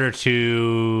that, in order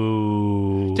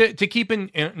to keep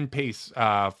in pace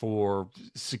for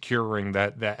securing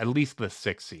that at least the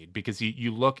 6th seed, because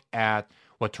you look at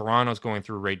what Toronto's going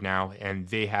through right now, and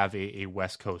they have a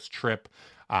West Coast trip.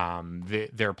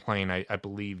 They're playing, I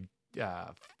believe,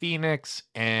 Phoenix,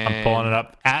 and I'm pulling it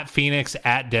up at Phoenix,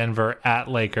 at Denver, at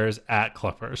Lakers, at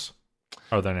Clippers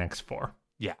are their next 4.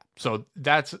 Yeah, so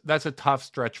that's a tough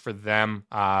stretch for them.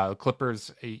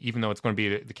 Clippers, even though it's going to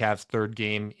be the Cavs' 3rd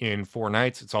game in 4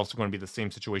 nights, it's also going to be the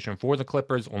same situation for the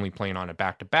Clippers, only playing on a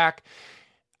back-to-back.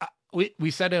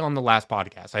 We said it on the last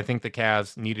podcast. I think the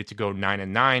Cavs needed to go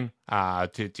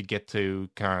 9-9 to get to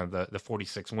kind of the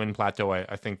 46-win plateau.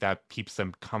 I think that keeps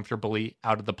them comfortably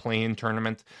out of the play-in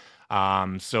tournament.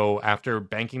 So after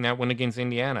banking that win against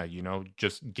Indiana,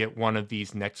 just get one of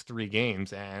these next 3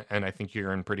 games, and I think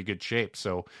you're in pretty good shape.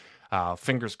 So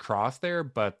fingers crossed there,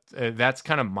 but that's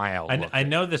kind of my outlook. I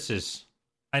know this is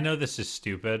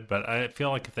stupid, but I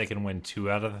feel like if they can win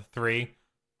 2 out of the 3,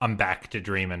 I'm back to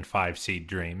dreaming 5-seed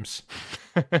dreams.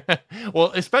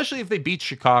 Well, especially if they beat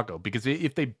Chicago, because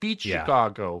if they beat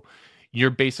Chicago, you're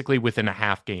basically within a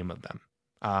half game of them.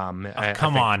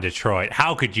 Come on, Detroit.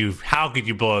 How could you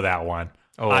blow that one?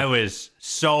 I was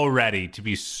so ready to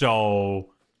be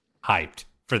so hyped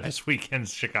for this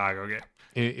weekend's Chicago game.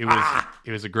 It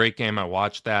was a great game. I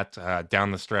watched that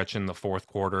down the stretch in the 4th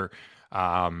quarter.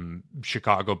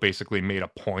 Chicago basically made a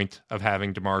point of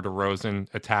having DeMar DeRozan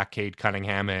attack Cade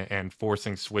Cunningham and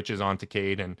forcing switches onto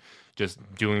Cade and just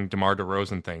doing DeMar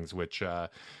DeRozan things, which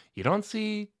you don't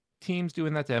see teams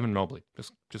doing that to Evan Mobley.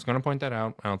 Just going to point that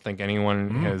out. I don't think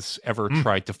anyone has ever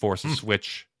tried to force a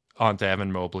switch onto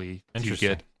Evan Mobley to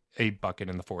get a bucket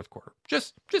in the fourth quarter.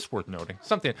 Just worth noting.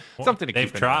 Something to keep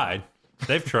They've tried.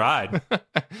 They've tried.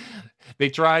 They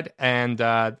tried, and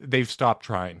they've stopped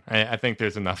trying. I think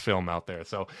there's enough film out there.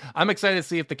 So I'm excited to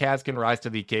see if the Cavs can rise to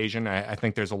the occasion. I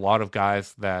think there's a lot of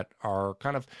guys that are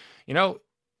kind of,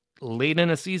 late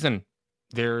in a season,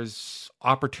 there's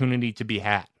opportunity to be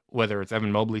had. Whether it's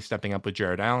Evan Mobley stepping up with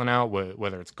Jared Allen out,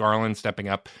 whether it's Garland stepping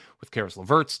up with Karis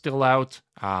LeVert still out,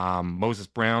 Moses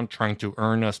Brown trying to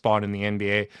earn a spot in the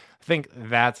NBA. I think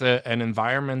that's an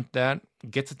environment that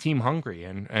gets a team hungry,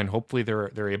 and hopefully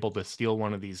they're able to steal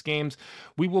one of these games.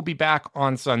 We will be back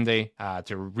on Sunday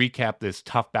to recap this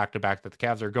tough back-to-back that the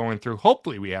Cavs are going through.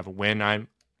 Hopefully we have a win. I'm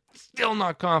still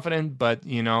not confident, but,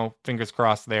 fingers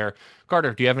crossed there.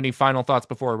 Carter, do you have any final thoughts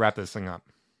before we wrap this thing up?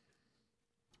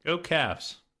 Go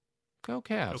Cavs. Go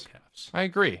Cavs. Go Cavs. I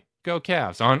agree. Go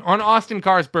Cavs. On Austin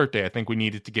Carr's birthday, I think we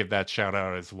needed to give that shout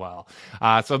out as well.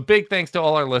 So big thanks to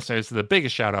all our listeners. The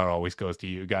biggest shout out always goes to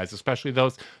you guys, especially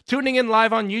those tuning in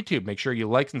live on YouTube. Make sure you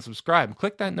like and subscribe and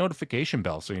click that notification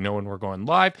bell so you know when we're going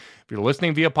live. If you're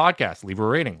listening via podcast, leave a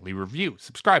rating, leave a review,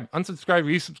 subscribe, unsubscribe,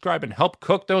 resubscribe, and help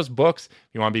cook those books. If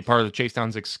you want to be part of the Chase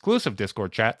Down's exclusive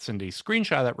Discord chat, send a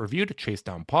screenshot of that review to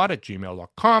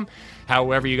chasedownpod@gmail.com.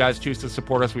 However you guys choose to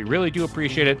support us, we really do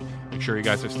appreciate it. Make sure you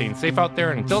guys are staying safe out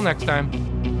there, and until next time,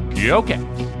 go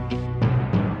Cavs.